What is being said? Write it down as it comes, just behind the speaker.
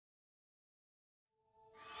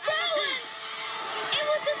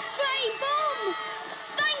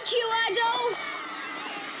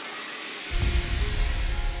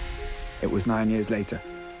It was 9 years later.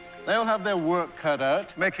 They'll have their work cut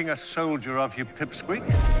out, making a soldier of you, pipsqueak.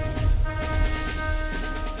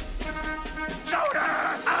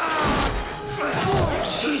 As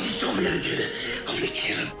soon as he's told me how to do that, I'm gonna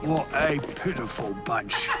kill him. What a pitiful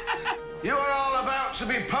bunch. You are all about to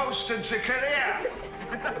be posted to Korea,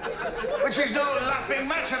 which is no laughing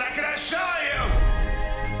matter, I can assure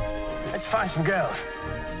you. Let's find some girls.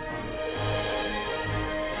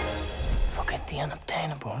 Forget the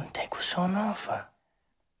unobtainable and take what's on offer.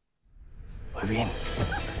 We're in.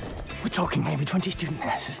 We're talking maybe 20 student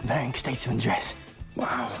nurses in varying states of undress.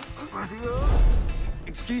 Wow.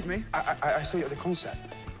 Excuse me? I saw you at the concert.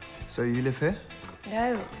 So you live here?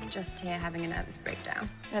 No, just here having a nervous breakdown.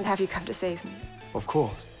 And have you come to save me? Of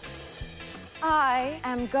course. I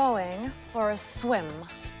am going for a swim.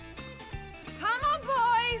 Come on,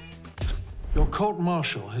 boys! Your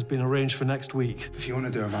court-martial has been arranged for next week. If you want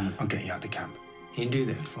to do a run, I'll get you out of the camp. You do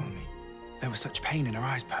that for me. There was such pain in her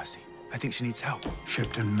eyes, Percy. I think she needs help.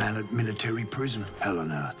 Shipped in military prison. Hell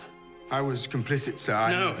on earth. I was complicit, sir.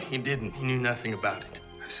 No, he didn't. He knew nothing about it.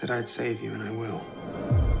 I said I'd save you, and I will.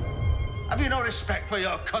 Have you no respect for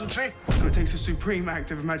your country? It takes a supreme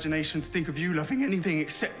act of imagination to think of you loving anything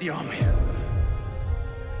except the army.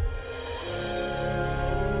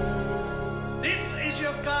 This is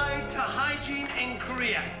your guide to hygiene in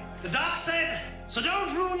Korea. The doc said, so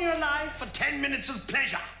don't ruin your life for 10 minutes of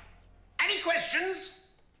pleasure. Any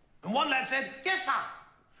questions? And one lad said, yes, sir.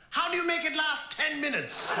 How do you make it last 10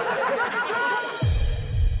 minutes?